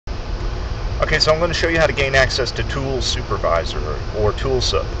Okay, so I'm going to show you how to gain access to Tool Supervisor or Tool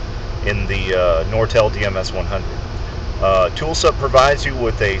Sup in the Nortel DMS 100. Tool Sup provides you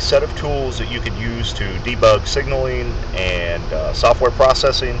with a set of tools that you can use to debug signaling and software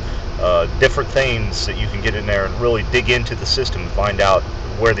processing, different things that you can get in there and really dig into the system and find out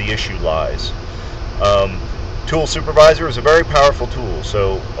where the issue lies. Tool Supervisor is a very powerful tool,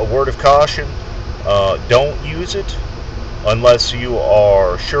 so a word of caution, don't use it unless you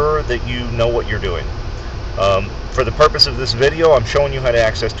are sure that you know what you're doing. For the purpose of this video, I'm showing you how to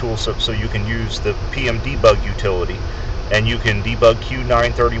access Tool Sup so you can use the PMDEBUG utility and you can debug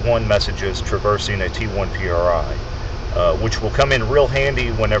Q931 messages traversing a T1 PRI, which will come in real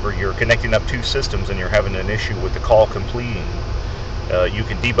handy whenever you're connecting up two systems and you're having an issue with the call completing. You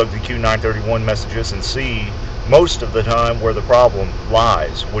can debug the Q931 messages and see most of the time where the problem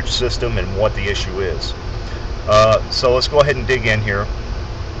lies, which system and what the issue is. So let's go ahead and dig in here.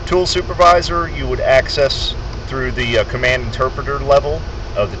 Tool Supervisor you would access through the command interpreter level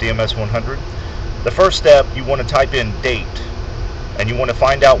of the DMS 100. The first step, you want to type in date and you want to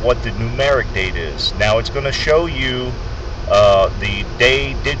find out what the numeric date is. Now it's going to show you the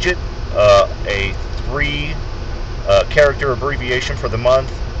day digit, a 3 character abbreviation for the month,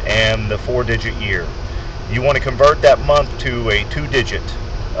 and the 4-digit year. You want to convert that month to a 2-digit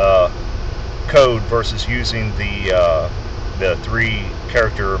code versus using the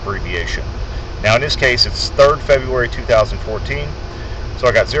 3-character abbreviation. Now in this case it's 3rd February 2014, so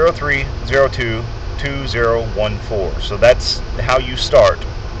I got 03022014. So that's how you start.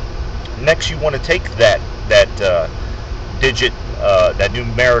 Next you want to take that digit, that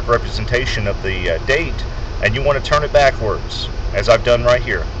numeric representation of the date, and you want to turn it backwards, as I've done right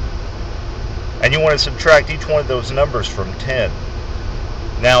here. And you want to subtract each one of those numbers from 10.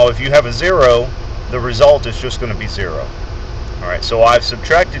 Now if you have a 0, the result is just going to be 0. Alright, so I've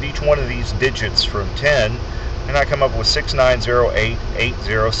subtracted each one of these digits from 10, and I come up with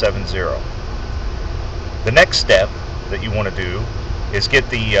 69088070. The next step that you want to do is get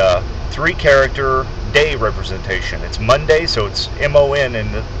the 3-character day representation. It's Monday, so it's MON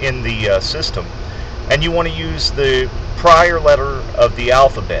in the system. And you want to use the prior letter of the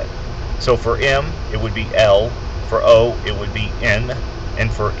alphabet. So for M, it would be L. For O, it would be N. And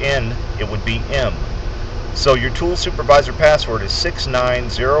for N, it would be M. So your Tool Supervisor password is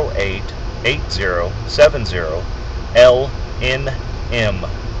 69088070 LNM.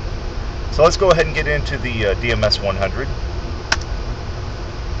 So let's go ahead and get into the DMS 100.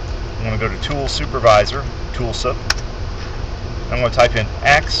 I'm going to go to Tool Supervisor, Tool Sup. I'm going to type in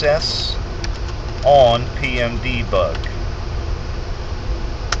access on PMDEBUG.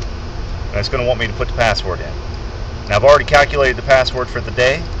 And it's going to want me to put the password in. Now I've already calculated the password for the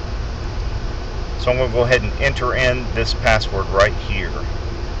day, so I'm going to go ahead and enter in this password right here.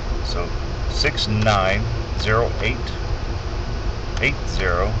 So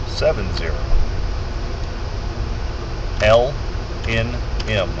 69088070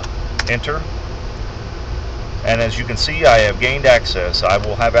 LNM. Enter. And as you can see, I have gained access. I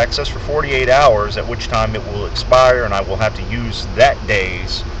will have access for 48 hours, at which time it will expire, and I will have to use that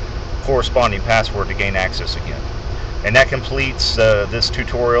day's corresponding password to gain access again. And that completes this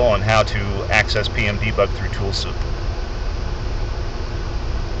tutorial on how to access PMDEBUG through Tool Sup.